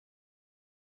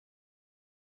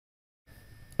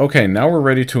Okay, now we're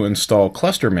ready to install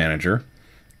Cluster Manager,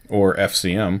 or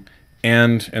FCM,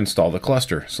 and install the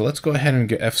cluster. So let's go ahead and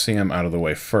get FCM out of the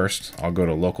way first. I'll go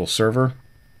to local server,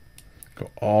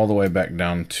 go all the way back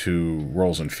down to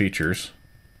roles and features.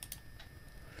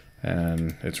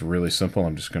 And it's really simple.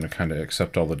 I'm just going to kind of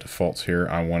accept all the defaults here.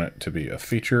 I want it to be a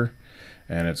feature,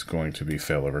 and it's going to be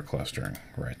failover clustering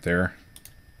right there.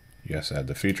 Yes, add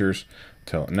the features,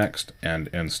 tell it next, and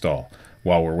install.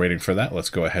 While we're waiting for that,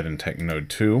 let's go ahead and take node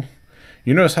 2.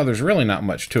 You notice how there's really not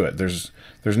much to it. There's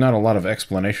not a lot of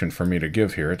explanation for me to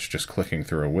give here. It's just clicking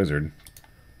through a wizard.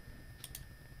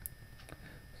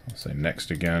 I'll say next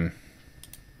again.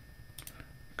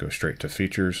 Go straight to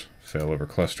features, failover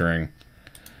clustering,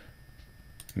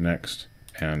 next,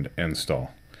 and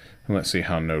install. And let's see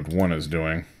how node 1 is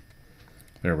doing.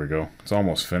 There we go. It's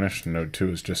almost finished. Node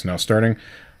 2 is just now starting.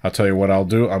 I'll tell you what I'll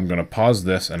do. I'm going to pause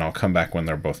this and I'll come back when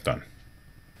they're both done.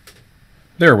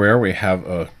 There we are. We have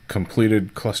a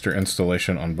completed cluster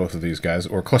installation on both of these guys,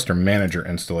 or cluster manager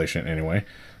installation anyway.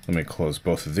 Let me close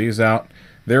both of these out.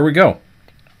 There we go.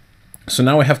 So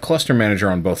now we have cluster manager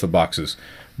on both the boxes.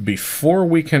 Before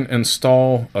we can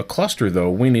install a cluster though,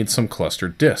 we need some cluster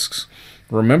disks.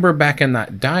 Remember back in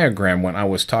that diagram when I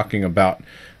was talking about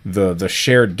the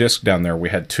shared disk down there, we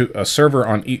had a server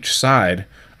on each side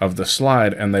of the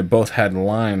slide, and they both had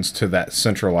lines to that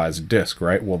centralized disk,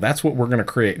 right? Well, that's what we're going to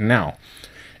create now.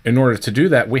 In order to do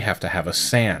that, we have to have a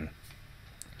SAN.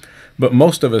 But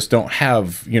most of us don't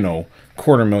have,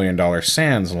 $250,000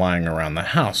 SANs lying around the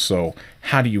house. So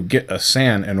how do you get a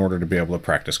SAN in order to be able to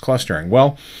practice clustering?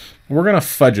 Well, we're going to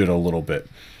fudge it a little bit.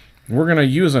 We're going to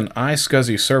use an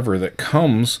iSCSI server that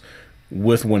comes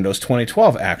with Windows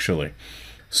 2012, actually.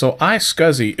 So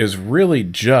iSCSI is really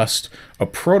just a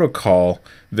protocol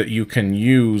that you can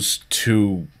use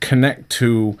to connect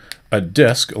to a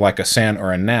disk like a SAN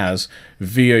or a NAS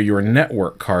via your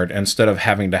network card instead of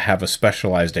having to have a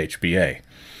specialized HBA.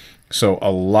 So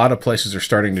a lot of places are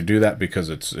starting to do that because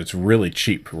it's really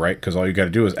cheap, right? Because all you got to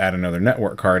do is add another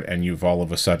network card and you've all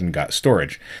of a sudden got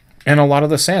storage. And a lot of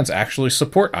the SANs actually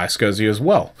support iSCSI as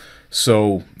well.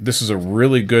 So this is a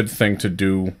really good thing to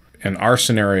do in our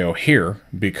scenario here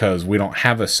because we don't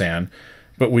have a SAN,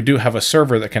 but we do have a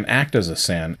server that can act as a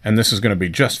SAN, and this is going to be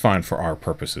just fine for our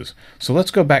purposes. So let's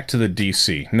go back to the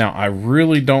DC. Now, I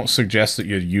really don't suggest that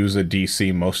you use a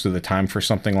DC most of the time for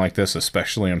something like this,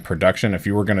 especially in production, if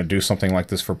you were going to do something like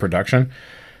this for production.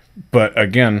 But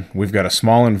again, we've got a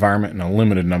small environment and a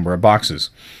limited number of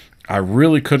boxes. I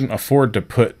really couldn't afford to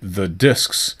put the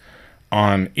disks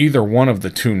on either one of the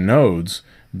two nodes,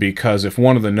 because if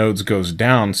one of the nodes goes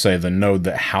down, say the node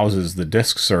that houses the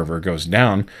disk server goes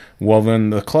down, well then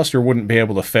the cluster wouldn't be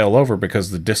able to fail over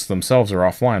because the disks themselves are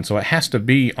offline. So it has to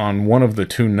be on one of the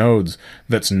two nodes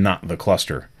that's not the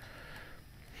cluster.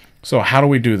 So how do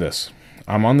we do this?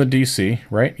 I'm on the DC,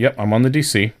 right? Yep, I'm on the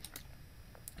DC.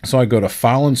 So I go to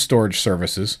File and Storage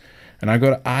Services, and I go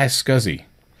to iSCSI.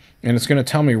 And it's going to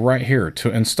tell me right here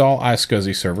to install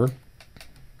iSCSI server,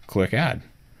 click Add.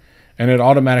 And it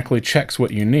automatically checks what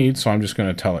you need, so I'm just going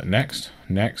to tell it next,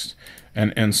 next,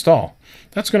 and install.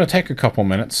 That's going to take a couple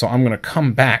minutes, so I'm going to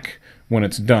come back when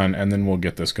it's done, and then we'll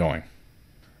get this going.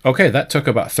 Okay, that took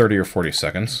about 30 or 40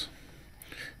 seconds.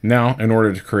 Now, in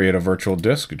order to create a virtual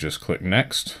disk, just click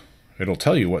Next. It'll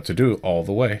tell you what to do all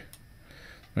the way.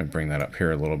 Let me bring that up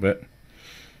here a little bit.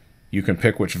 You can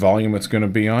pick which volume it's going to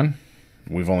be on.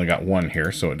 We've only got one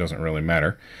here, so it doesn't really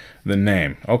matter. The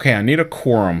name. Okay, I need a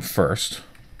quorum first.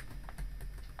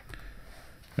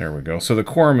 There we go. So the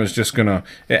quorum is just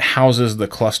it houses the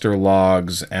cluster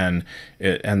logs and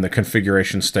the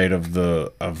configuration state of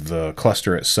the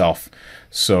cluster itself.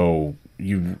 So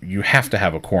you have to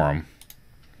have a quorum.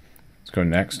 Let's go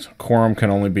next. Quorum can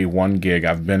only be 1 gig.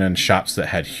 I've been in shops that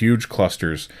had huge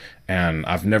clusters, and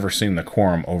I've never seen the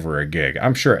quorum over a gig.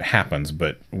 I'm sure it happens,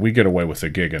 but we get away with a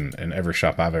gig in every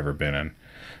shop I've ever been in.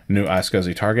 New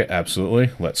iSCSI target,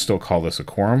 absolutely. Let's still call this a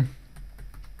quorum.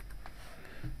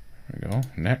 There we go.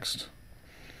 Next.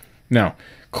 Now,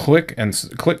 click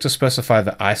to specify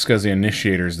the iSCSI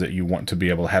initiators that you want to be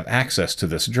able to have access to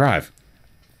this drive.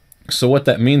 So what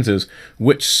that means is,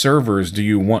 which servers do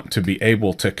you want to be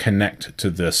able to connect to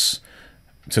this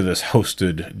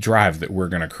hosted drive that we're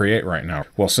going to create right now?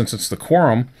 Well, since it's the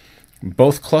quorum,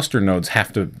 both cluster nodes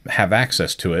have to have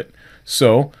access to it.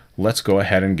 So let's go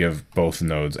ahead and give both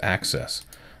nodes access.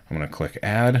 I'm going to click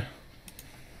Add.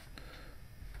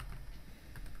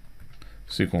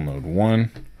 SQL node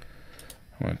 1.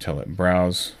 I'm going to tell it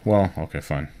browse. Well, okay,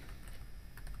 fine.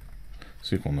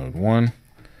 SQL node 1.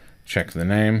 Check the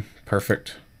name.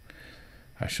 Perfect.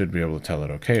 I should be able to tell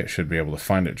it okay. It should be able to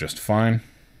find it just fine.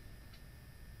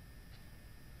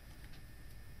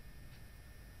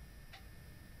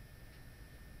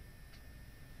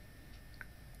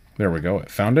 There we go. It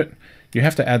found it. You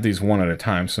have to add these one at a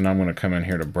time. So now I'm going to come in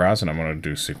here to browse, and I'm going to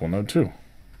do SQL Node 2.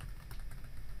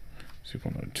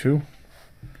 SQL Node 2.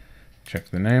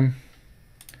 Check the name.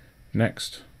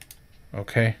 Next.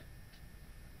 OK.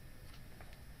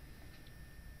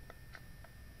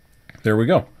 There we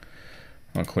go.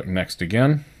 I'll click Next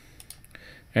again.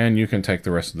 And you can take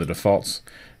the rest of the defaults.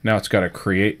 Now it's got to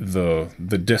create the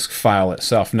disk file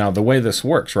itself. Now the way this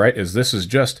works, right, is this is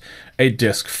just a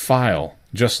disk file,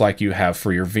 just like you have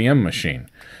for your VM machine.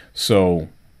 So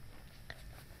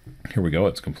here we go,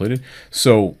 it's completed.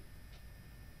 So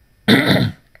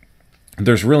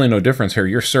there's really no difference here.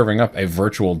 You're serving up a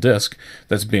virtual disk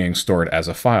that's being stored as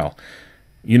a file.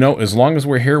 You know, as long as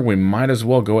we're here, we might as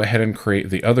well go ahead and create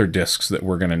the other disks that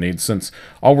we're going to need, since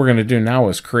all we're going to do now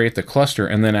is create the cluster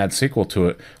and then add SQL to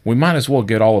it. We might as well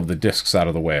get all of the disks out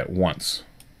of the way at once.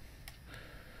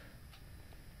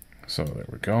 So there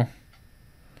we go.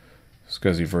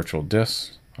 SCSI virtual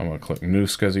disk. I'm going to click New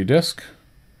SCSI disk.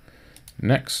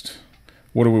 Next.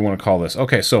 What do we want to call this?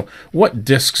 Okay, so what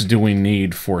disks do we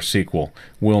need for SQL?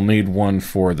 We'll need one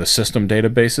for the system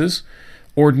databases.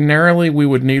 Ordinarily, we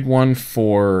would need one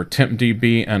for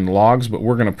tempdb and logs, but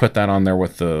we're going to put that on there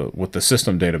with the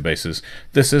system databases.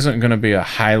 This isn't going to be a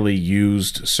highly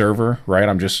used server, right?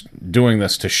 I'm just doing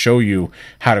this to show you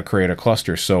how to create a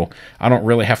cluster, so I don't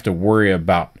really have to worry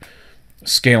about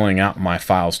scaling out my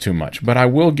files too much. But I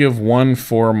will give one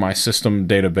for my system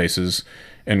databases,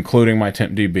 including my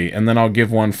tempdb, and then I'll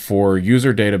give one for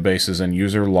user databases and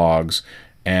user logs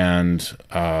and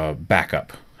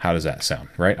backup. How does that sound,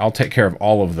 right? I'll take care of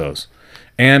all of those.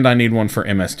 And I need one for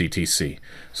MSDTC.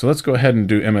 So let's go ahead and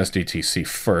do MSDTC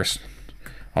first.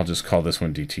 I'll just call this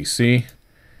one DTC.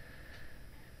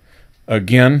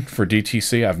 Again, for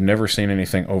DTC, I've never seen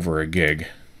anything over a gig.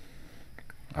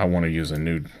 I want to use a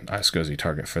new SCSI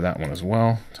target for that one as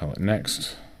well. Tell it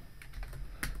next.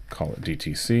 Call it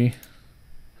DTC.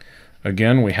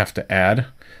 Again, we have to add,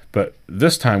 but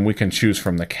this time we can choose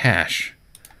from the cache.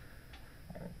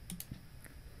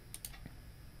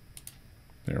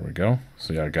 There we go.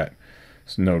 So yeah, I got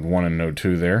node 1 and node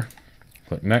 2 there.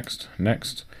 Click Next,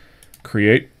 Next,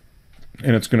 Create,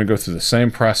 and it's going to go through the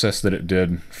same process that it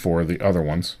did for the other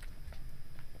ones.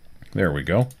 There we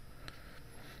go.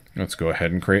 Let's go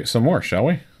ahead and create some more, shall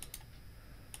we?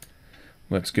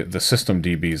 Let's get the system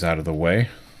DBs out of the way.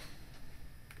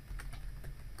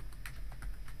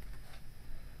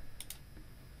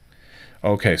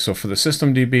 Okay, so for the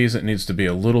system DBs, it needs to be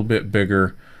a little bit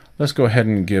bigger. Let's go ahead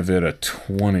and give it a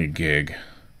 20 gig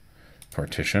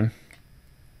partition.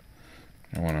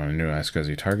 I want on a new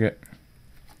SCSI target.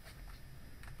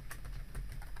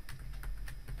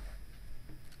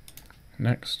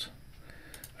 Next.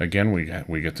 Again,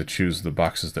 we get to choose the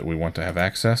boxes that we want to have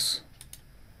access.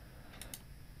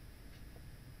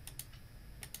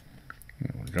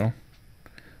 There we go.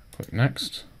 Click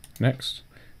Next, Next,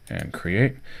 and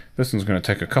Create. This one's going to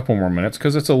take a couple more minutes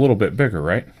because it's a little bit bigger,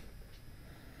 right?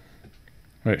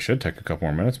 Well, it should take a couple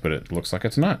more minutes, but it looks like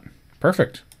it's not.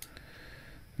 Perfect.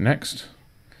 Next.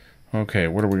 Okay,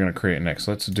 what are we going to create next?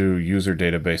 Let's do user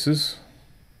databases.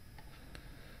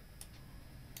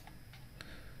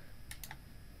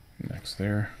 Next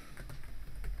there.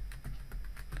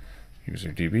 User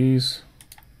DBs.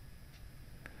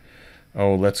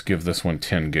 Oh, let's give this one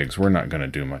 10 gigs. We're not going to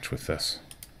do much with this.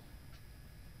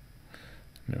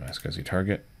 New SCSI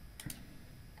target.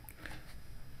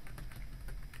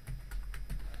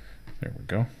 There we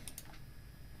go.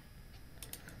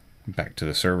 Back to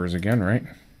the servers again, right?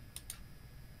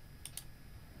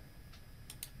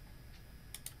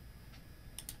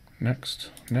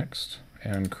 Next, next,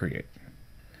 and create.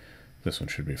 This one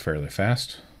should be fairly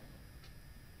fast.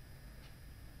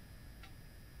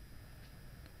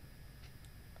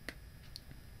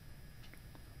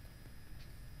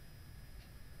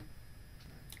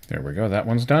 There we go, that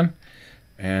one's done.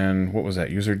 And what was that,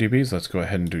 user DBs? Let's go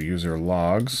ahead and do user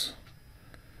logs.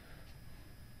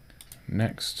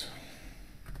 Next.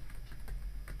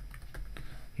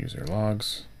 User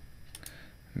logs.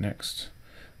 Next.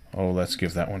 Oh, let's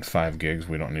give that one 5 gigs.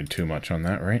 We don't need too much on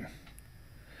that, right?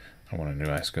 I want a new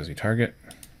SCSI target.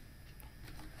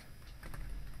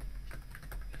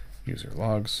 User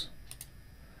logs.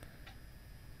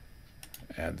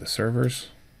 Add the servers.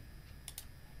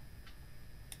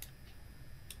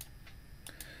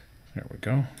 There we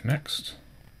go. Next.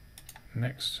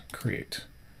 Next. Create.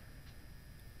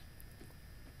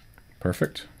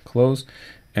 Perfect. Close.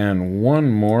 And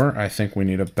one more. I think we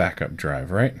need a backup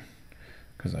drive, right?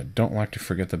 Because I don't like to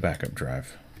forget the backup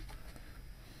drive.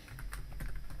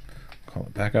 Call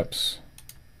it backups.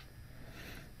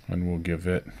 And we'll give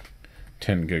it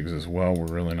 10 gigs as well. We're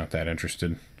really not that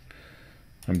interested.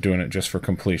 I'm doing it just for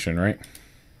completion, right?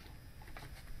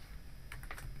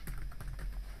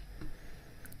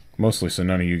 Mostly so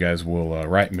none of you guys will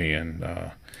write me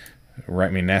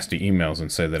nasty emails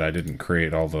and say that I didn't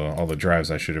create all the drives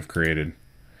I should have created.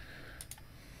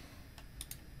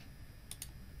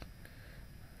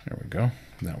 There we go.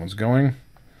 That one's going.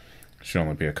 Should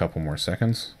only be a couple more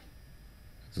seconds.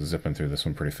 It's zipping through this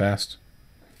one pretty fast.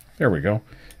 There we go.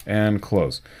 And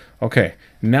close. Okay,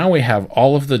 now we have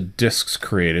all of the disks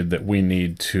created that we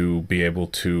need to be able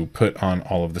to put on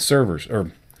all of the servers.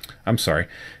 Or, I'm sorry,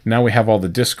 now we have all the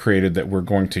disks created that we're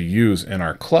going to use in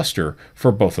our cluster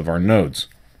for both of our nodes.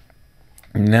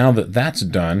 Now that that's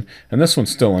done, and this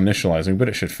one's still initializing, but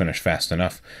it should finish fast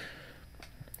enough.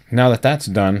 Now that that's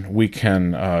done, we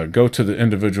can go to the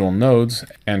individual nodes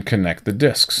and connect the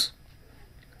disks.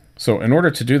 So in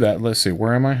order to do that, let's see,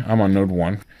 where am I? I'm on node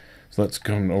 1. So let's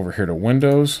go over here to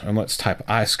Windows, and let's type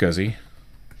iSCSI.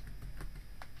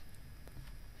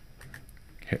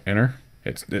 Hit enter.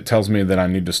 It tells me that I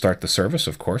need to start the service,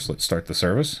 of course. Let's start the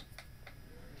service.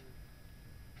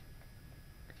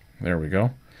 There we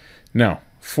go. Now,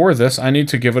 for this, I need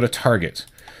to give it a target.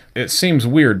 It seems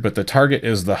weird, but the target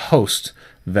is the host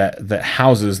that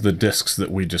houses the disks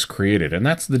that we just created, and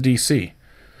that's the DC.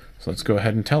 So let's go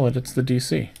ahead and tell it it's the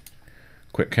DC.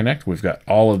 Quick connect. We've got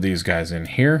all of these guys in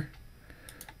here.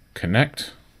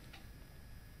 Connect.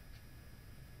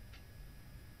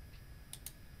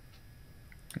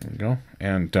 There we go.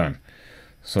 And done.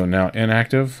 So now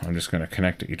inactive. I'm just going to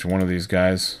connect to each one of these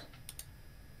guys.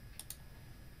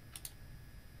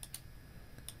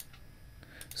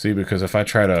 See, because if I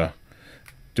try to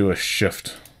do a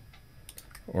shift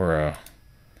or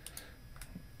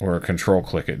a control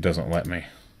click, it doesn't let me.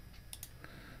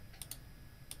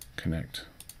 Connect.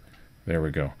 There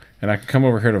we go. And I can come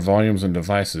over here to volumes and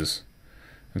devices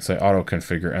and say auto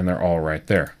configure, and they're all right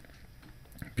there.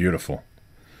 Beautiful.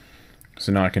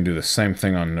 So now I can do the same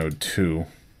thing on node 2.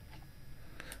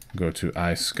 Go to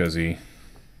iSCSI.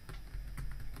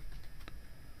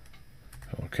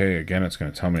 Okay, again, it's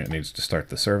going to tell me it needs to start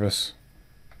the service.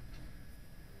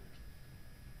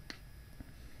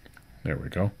 There we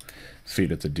go.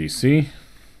 Feed it to DC.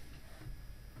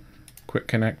 Quick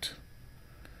connect.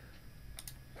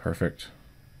 Perfect.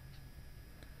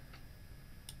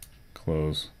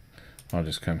 Close. I'll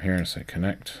just come here and say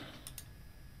connect.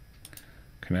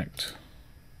 Connect.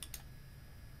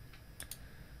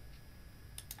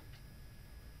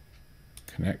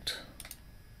 Connect.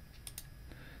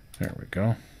 There we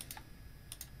go.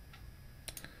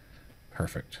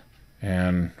 Perfect.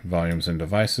 And volumes and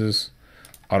devices,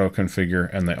 auto configure,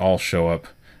 and they all show up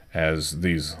as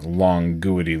these long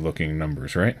GUID looking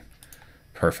numbers, right?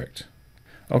 Perfect.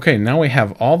 Okay, now we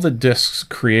have all the disks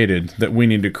created that we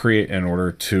need to create in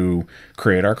order to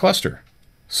create our cluster.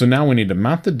 So now we need to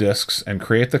mount the disks and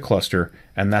create the cluster,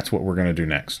 and that's what we're going to do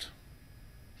next.